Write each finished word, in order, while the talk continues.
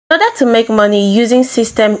In order to make money using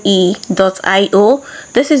systeme.io,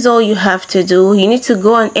 this is all you have to do. You need to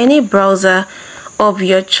go on any browser of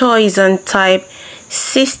your choice and type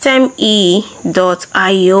systeme.io.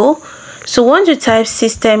 So once you type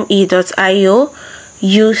systeme.io,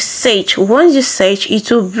 you search. Once you search,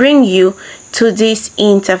 it will bring you to this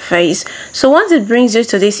interface. So once it brings you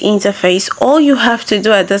to this interface, all you have to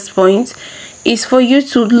do at this point is for you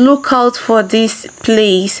to look out for this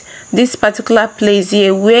place, this particular place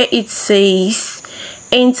here where it says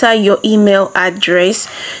enter your email address.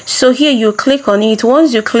 So here you click on it.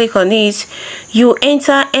 Once you click on it, you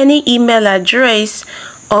enter any email address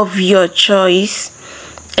of your choice.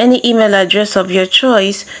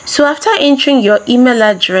 So after entering your email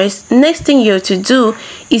address, next thing you have to do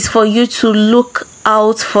is for you to look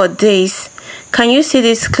out for this. Can you see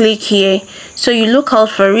this click here? So you look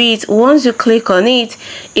out for it. Once you click on it,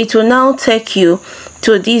 it will now take you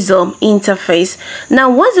to this interface. Now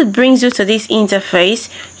once it brings you to this interface,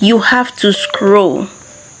 you have to scroll.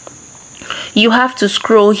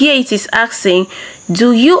 Here it is asking,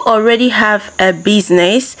 do you already have a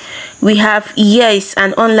business? We have yes,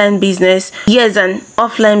 an online business, yes, an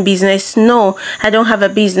offline business. No, I don't have a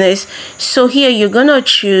business. So here you're gonna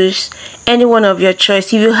choose any one of your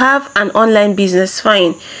choice. If you have an online business,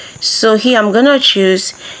 fine. So here I'm gonna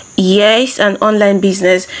choose yes, an online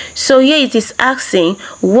business. So here it is asking,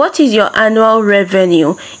 what is your annual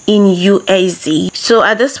revenue in USD? So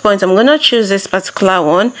at this point I'm gonna choose this particular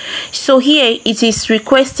one. So here it is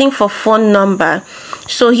requesting for phone number.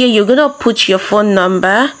 So here you're gonna put your phone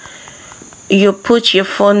number. You put your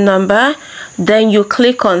phone number, then you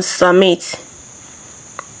click on submit.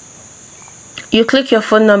 You click your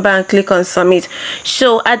phone number and click on submit.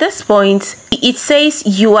 So at this point it says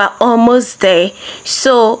you are almost there.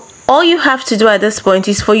 So all you have to do at this point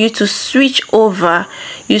is for you to switch over.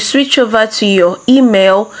 You switch over to your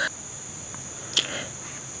email.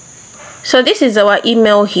 So this is our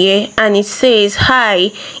email here, and it says,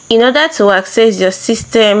 hi, in order to access your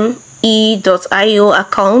systeme.io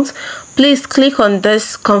account, please click on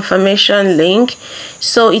this confirmation link.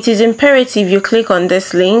 So it is imperative you click on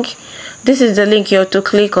this link. This is the link you have to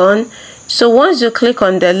click on. So once you click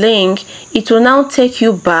on the link, it will now take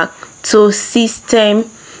you back to systeme.io.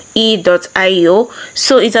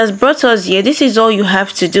 So it has brought us here. This is all you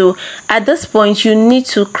have to do. At this point you need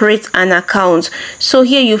to create an account. So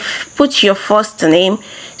here you put your first name.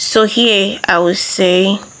 So here I will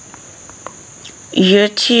say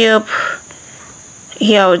YouTube.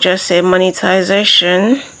 Here I will just say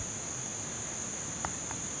monetization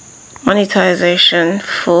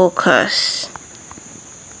focus.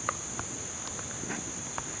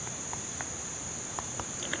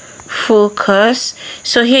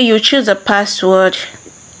 So here you choose a password.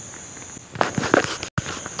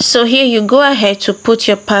 So here you go ahead to put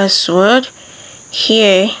your password.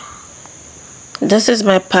 Here, this is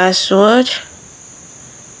my password.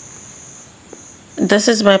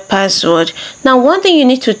 Now one thing you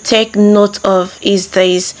need to take note of is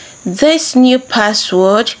this new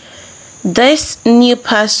password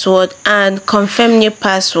and confirm new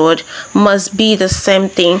password must be the same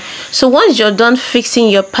thing. So once you're done fixing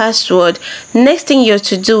your password, next thing you have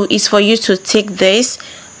to do is for you to take this,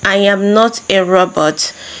 I am not a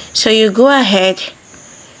robot. So you go ahead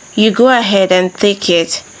and take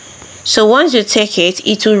it. So once you take it,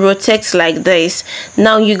 it will rotate like this.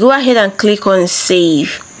 Now you go ahead and click on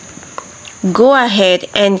save.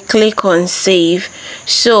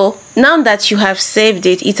 So now that you have saved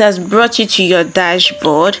it, it has brought you to your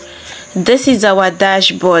dashboard. This is our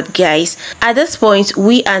dashboard, guys. At this point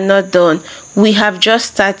we are not done. We have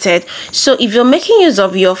just started. So if you're making use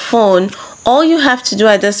of your phone, all you have to do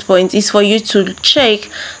at this point is for you to check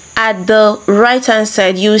at the right hand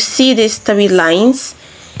side. You see these 3 lines.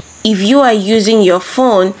 If you are using your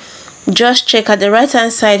phone, just check at the right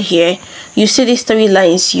hand side here. You see these 3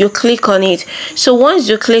 lines. You click on it. So once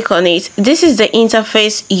you click on it, this is the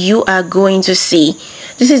interface you are going to see.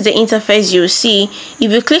 If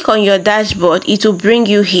you click on your dashboard, it will bring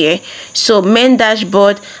you here. So main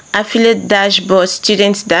dashboard, affiliate dashboard,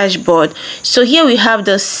 student dashboard. So here we have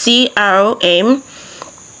the CRM.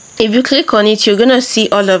 If you click on it, you're gonna see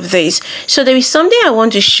all of this. So there is something I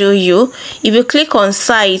want to show you. If you click on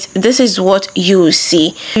site, this is what you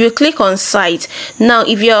see. If you click on site, now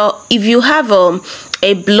if you have a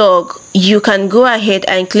blog, you can go ahead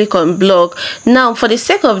and click on blog. Now for the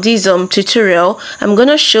sake of this tutorial, I'm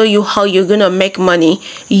gonna show you how you're gonna make money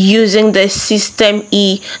using the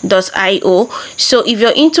systeme.io. So if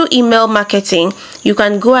you're into email marketing, you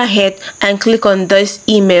can go ahead and click on those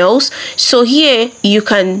emails. So here you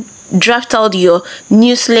can draft out your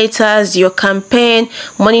newsletters, your campaign,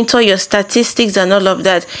 monitor your statistics and all of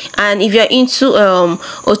that. And if you're into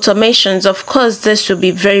automations, of course this will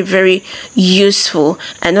be very, very useful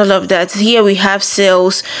and all of that. Here we have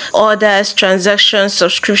sales, orders, transactions,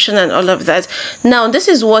 subscription and all of that. Now this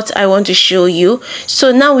is what I want to show you.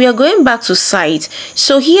 So now we are going back to site.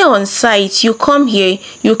 So here on site, you come here,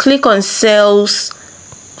 you click on sales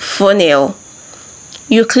funnel.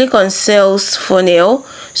 You click on sales funnel.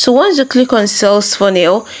 So once you click on sales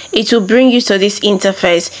funnel, it will bring you to this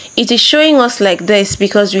interface. It is showing us like this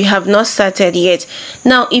because we have not started yet.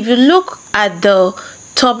 Now if you look at the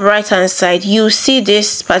top right hand side, you see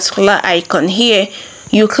this particular icon here.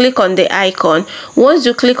 You click on the icon. Once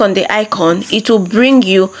you click on the icon, it will bring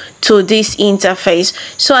you to this interface.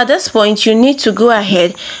 So at this point, you need to go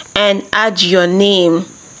ahead and add your name.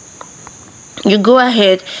 You go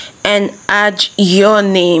ahead and add your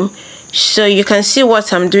name. So you can see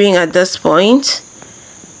what I'm doing at this point.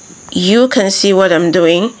 You can see what I'm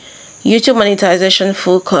doing. YouTube monetization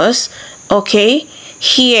focus. Okay.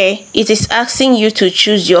 Here it is asking you to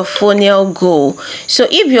choose your funnel goal. So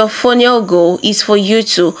if your funnel goal is for you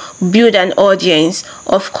to build an audience,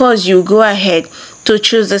 of course you go ahead to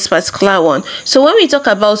choose this particular one. So when we talk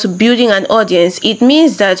about building an audience, it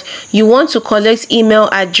means that you want to collect email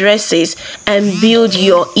addresses and build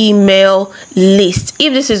your email list.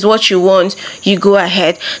 If this is what you want, you go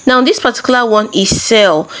ahead. Now this particular one is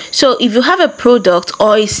sell. So if you have a product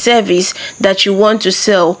or a service that you want to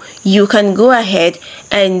sell, you can go ahead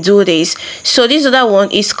and do this. So this other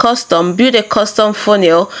one is custom. Build a custom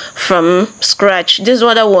funnel from scratch. This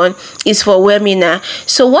other one is for webinar.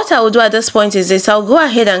 So what I will do at this point is this. I'll go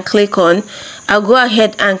ahead and click on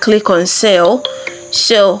sell.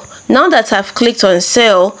 So now that I've clicked on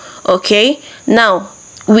sell, okay, now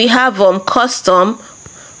we have custom.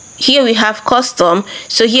 Here we have custom.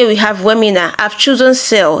 So here we have webinar. I've chosen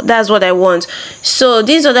sell. That's what I want. So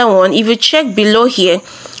this other one, if you check below here,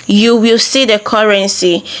 you will see the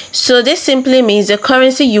currency. So this simply means the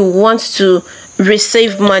currency you want to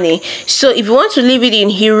receive money. So if you want to leave it in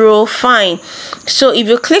euro, fine. So if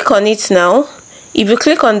you click on it now, if you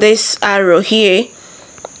click on this arrow here,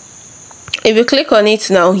 if you click on it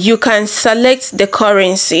now, you can select the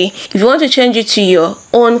currency. If you want to change it to your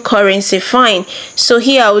own currency, fine. So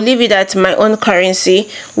here I will leave it at my own currency,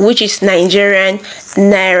 which is Nigerian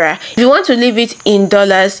naira. If you want to leave it in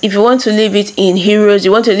dollars, if you want to leave it in euros,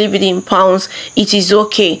 you want to leave it in pounds, it is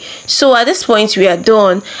okay. So at this point we are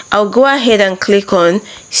done. I'll go ahead and click on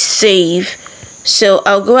save. So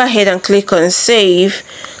I'll go ahead and click on save.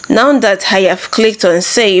 Now that I have clicked on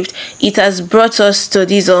saved, it has brought us to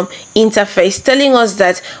this interface telling us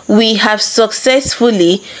that we have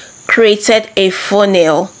successfully created a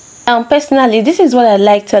funnel. Personally, this is what I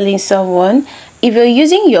like telling someone. If you're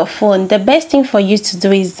using your phone, the best thing for you to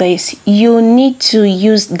do is this. You need to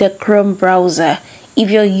use the Chrome browser if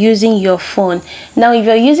you're using your phone. Now if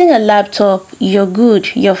you're using a laptop, you're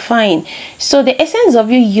good, you're fine. So the essence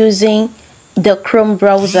of you using the Chrome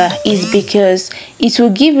browser is because it will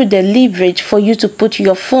give you the leverage for you to put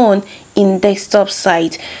your phone in desktop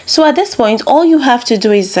site. So at this point, all you have to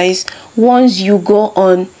do is this. Once you go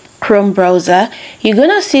on Chrome browser, you're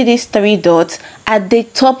gonna see these three dots at the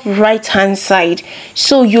top right hand side.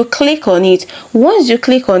 So you click on it. Once you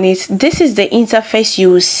click on it, this is the interface you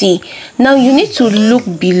will see. Now you need to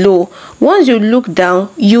look below. Once you look down,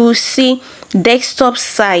 you will see desktop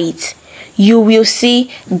site. You will see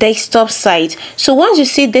desktop site. So once you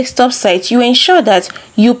see desktop site, you ensure that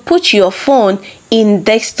you put your phone in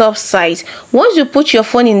desktop site. Once you put your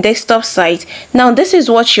phone in desktop site, now this is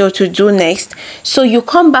what you're to do next. So you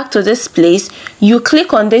come back to this place, you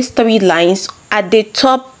click on these three lines at the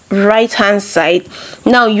top right hand side.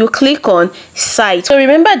 Now you click on site. So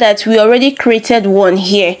remember that we already created one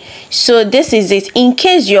here. So this is it, in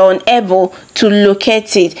case you're unable to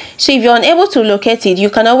locate it. So if you're unable to locate it, you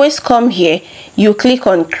can always come here, you click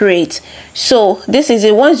on create. So this is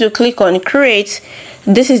it. Once you click on create,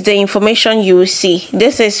 this is the information you will see.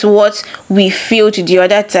 This is what we filled the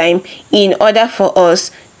other time in order for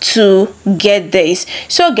us to get this.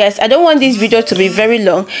 So guys, I don't want this video to be very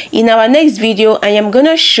long. In our next video, I am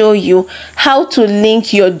gonna show you how to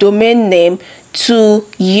link your domain name to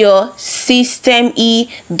your systeme.io.